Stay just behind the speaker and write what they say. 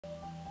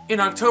In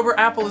October,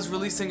 Apple is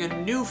releasing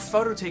a new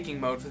photo-taking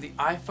mode for the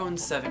iPhone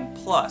 7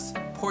 Plus,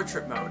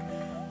 Portrait Mode.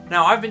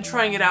 Now, I've been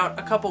trying it out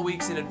a couple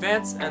weeks in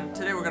advance, and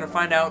today we're going to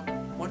find out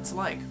what it's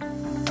like.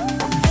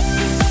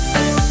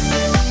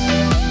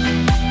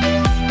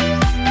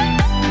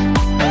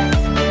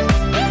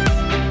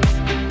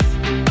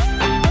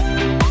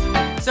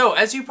 So,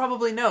 as you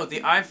probably know, the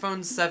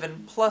iPhone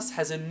 7 Plus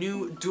has a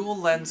new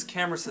dual-lens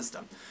camera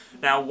system.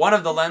 Now, one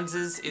of the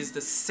lenses is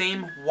the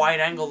same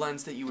wide-angle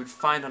lens that you would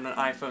find on an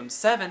iPhone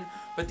 7,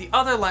 but the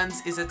other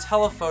lens is a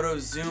telephoto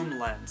zoom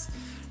lens.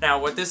 Now,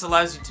 what this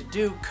allows you to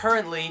do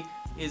currently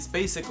is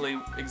basically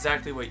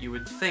exactly what you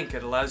would think.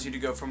 It allows you to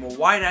go from a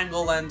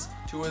wide-angle lens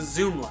to a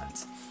zoom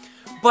lens.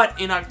 But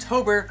in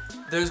October,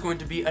 there's going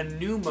to be a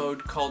new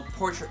mode called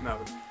Portrait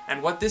Mode.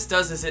 And what this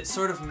does is it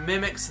sort of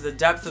mimics the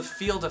depth of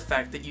field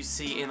effect that you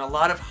see in a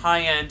lot of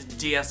high-end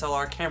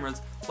DSLR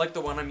cameras, like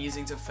the one I'm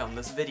using to film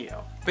this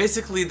video.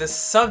 Basically, the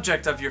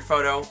subject of your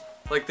photo,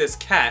 like this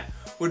cat,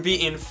 would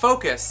be in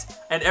focus,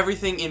 and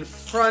everything in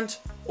front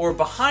or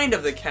behind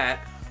of the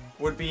cat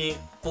would be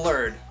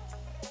blurred.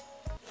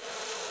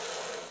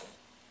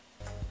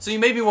 So you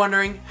may be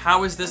wondering,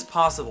 how is this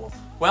possible?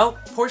 Well,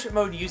 Portrait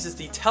Mode uses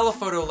the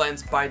telephoto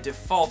lens by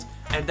default,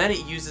 and then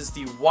it uses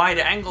the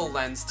wide-angle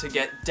lens to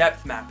get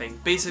depth mapping,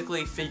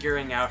 basically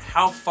figuring out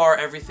how far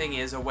everything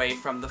is away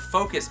from the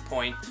focus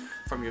point,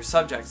 from your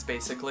subjects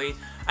basically,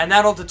 and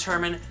that'll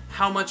determine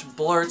how much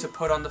blur to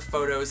put on the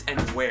photos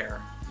and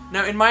where.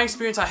 Now, in my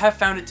experience, I have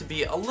found it to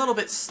be a little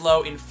bit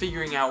slow in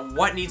figuring out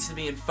what needs to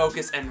be in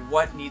focus and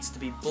what needs to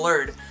be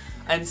blurred,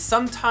 and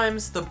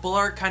sometimes the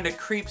blur kind of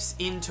creeps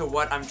into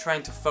what I'm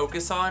trying to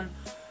focus on.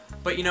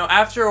 But you know,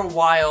 after a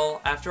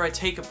while, after I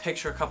take a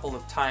picture a couple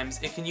of times,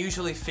 it can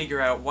usually figure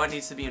out what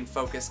needs to be in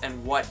focus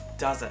and what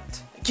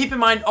doesn't. Keep in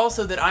mind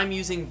also that I'm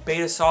using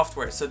beta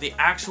software, so the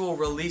actual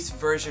release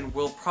version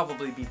will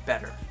probably be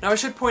better. Now, I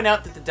should point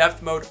out that the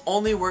depth mode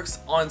only works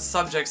on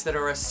subjects that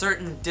are a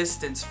certain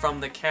distance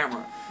from the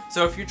camera.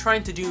 So if you're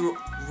trying to do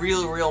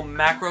real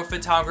macro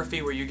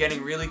photography where you're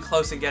getting really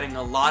close and getting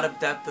a lot of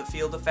depth of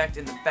field effect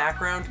in the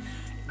background,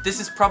 this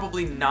is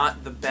probably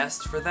not the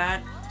best for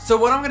that. So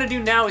what I'm going to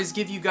do now is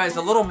give you guys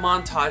a little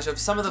montage of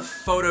some of the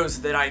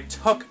photos that I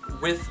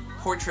took with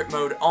Portrait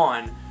Mode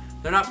on.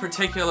 They're not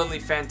particularly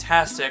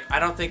fantastic. I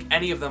don't think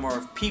any of them are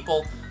of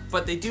people,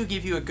 but they do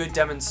give you a good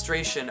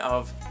demonstration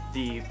of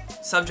the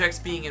subjects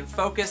being in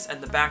focus and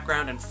the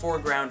background and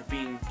foreground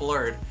being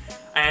blurred.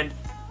 And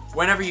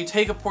whenever you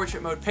take a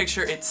Portrait Mode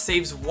picture, it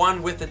saves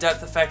one with the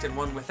depth effect and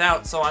one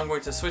without, so I'm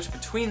going to switch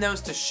between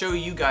those to show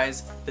you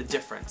guys the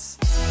difference.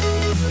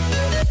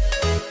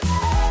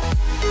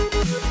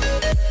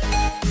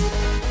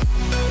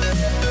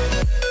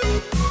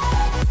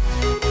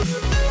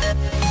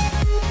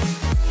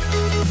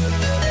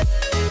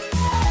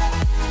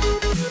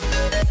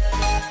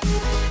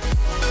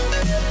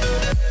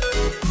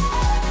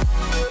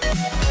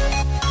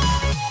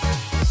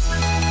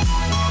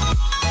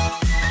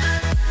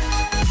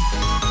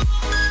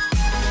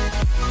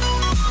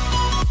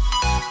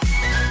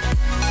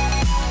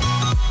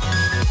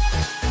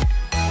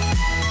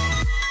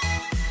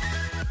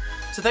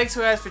 So thanks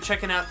guys for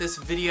checking out this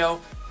video.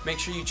 Make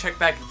sure you check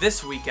back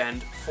this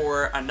weekend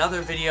for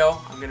another video.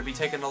 I'm going to be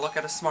taking a look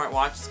at a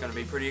smartwatch. It's going to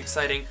be pretty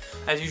exciting.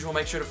 As usual,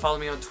 make sure to follow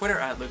me on Twitter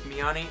at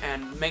LukeMiani,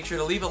 and make sure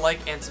to leave a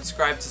like and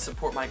subscribe to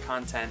support my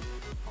content.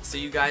 I'll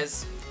see you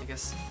guys, I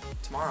guess,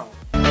 tomorrow.